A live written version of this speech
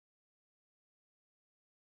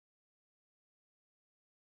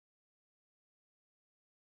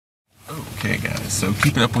Okay guys, so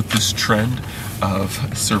keeping up with this trend of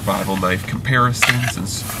survival knife comparisons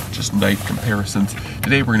and just knife comparisons,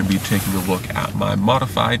 today we're going to be taking a look at my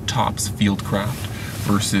modified TOPS Fieldcraft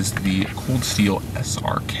versus the Cold Steel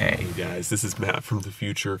SRK. Hey guys, this is Matt from the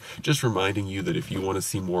future, just reminding you that if you want to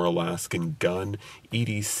see more Alaskan gun,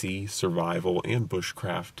 EDC, survival, and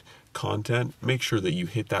bushcraft content, make sure that you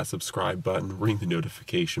hit that subscribe button, ring the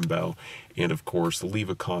notification bell, and of course leave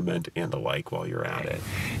a comment and a like while you're at it.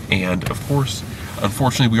 And of course,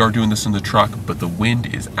 unfortunately we are doing this in the truck, but the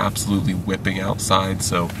wind is absolutely whipping outside,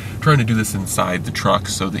 so I'm trying to do this inside the truck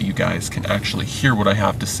so that you guys can actually hear what I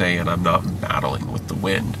have to say and I'm not battling with the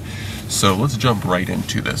wind. So let's jump right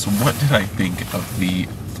into this. What did I think of the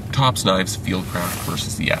TOPS Knives Fieldcraft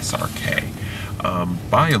versus the SRK?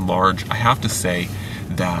 By and large, I have to say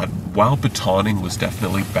that while batoning was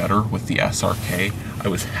definitely better with the SRK, I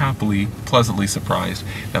was pleasantly surprised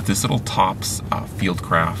that this little TOPS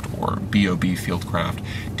Fieldcraft, or BOB Fieldcraft,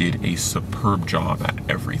 did a superb job at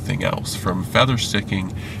everything else. From feather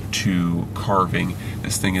sticking to carving,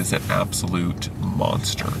 this thing is an absolute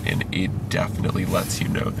monster, and it definitely lets you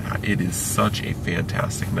know that. It is such a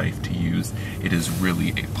fantastic knife to use. It is really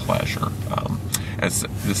a pleasure. As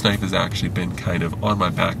this knife has actually been kind of on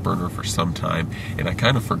my back burner for some time, and I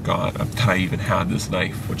kind of forgot that I even had this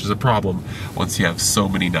knife, which is a problem. Once you have so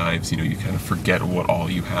many knives, you kind of forget what all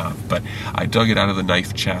you have. But I dug it out of the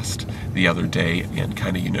knife chest the other day and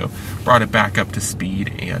kind of, brought it back up to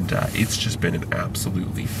speed, and it's just been an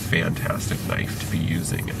absolutely fantastic knife to be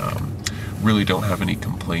using. Really don't have any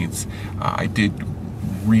complaints. I did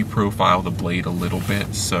reprofile the blade a little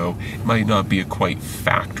bit, so it might not be a quite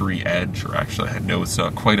factory edge, or actually I know it's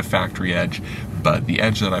not quite a factory edge, but the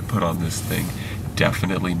edge that I put on this thing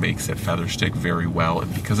definitely makes it feather stick very well.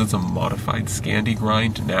 And because it's a modified Scandi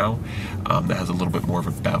grind now, that has a little bit more of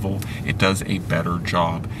a bevel, it does a better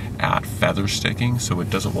job at feather sticking, so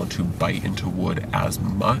it doesn't want to bite into wood as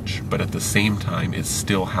much, but at the same time it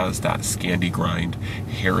still has that Scandi grind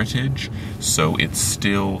heritage, so it's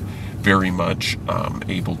still very much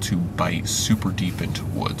able to bite super deep into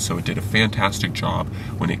wood. So it did a fantastic job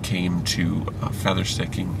when it came to feather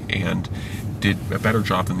sticking, and did a better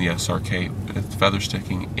job than the SRK with feather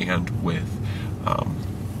sticking and with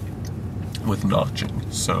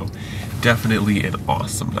notching. So definitely an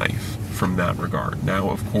awesome knife from that regard. Now,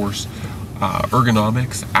 of course,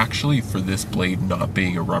 ergonomics, actually for this blade not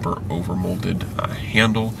being a rubber overmolded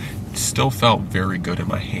handle, still felt very good in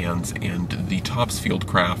my hands. And the TOPS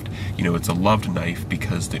Fieldcraft, it's a loved knife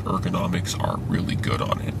because the ergonomics are really good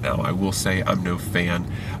on it. Now, I will say I'm no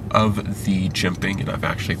fan of the jimping, and I've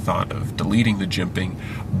actually thought of deleting the jimping,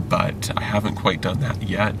 but I haven't quite done that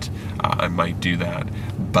yet. I might do that,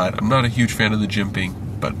 but I'm not a huge fan of the jimping.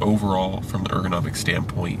 But overall, from the ergonomic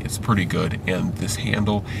standpoint, it's pretty good, and this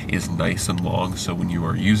handle is nice and long, so when you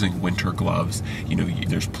are using winter gloves,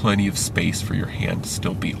 there's plenty of space for your hand to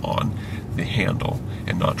still be on the handle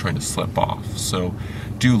and not trying to slip off. So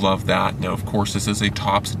do love that. Now, of course, this is a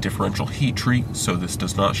TOPS differential heat treat, so this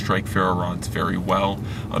does not strike ferro rods very well,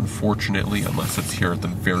 unfortunately, unless it's here at the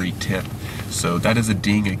very tip. So that is a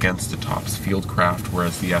ding against the TOPS Fieldcraft,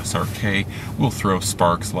 whereas the SRK will throw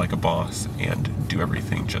sparks like a boss and do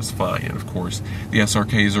everything just fine. And of course, the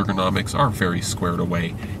SRK's ergonomics are very squared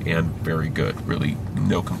away and very good. Really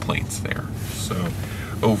no complaints there. So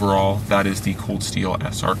overall, that is the Cold Steel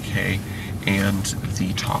SRK and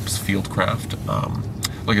the TOPS Fieldcraft.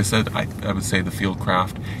 Like I said, I would say the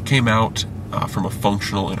Fieldcraft came out from a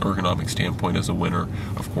functional and ergonomic standpoint as a winner.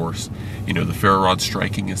 Of course, the ferro rod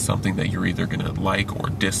striking is something that you're either going to like or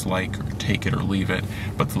dislike, or take it or leave it,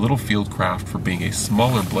 but the little Fieldcraft, for being a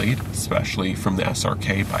smaller blade, especially from the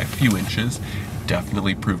SRK by a few inches,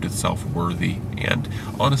 definitely proved itself worthy. And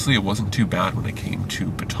honestly, it wasn't too bad when it came to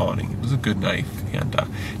batoning. It was a good knife, and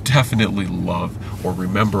definitely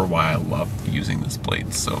remember why I love using this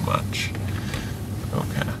blade so much.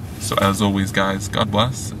 Okay, so as always guys, God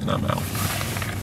bless, and I'm out.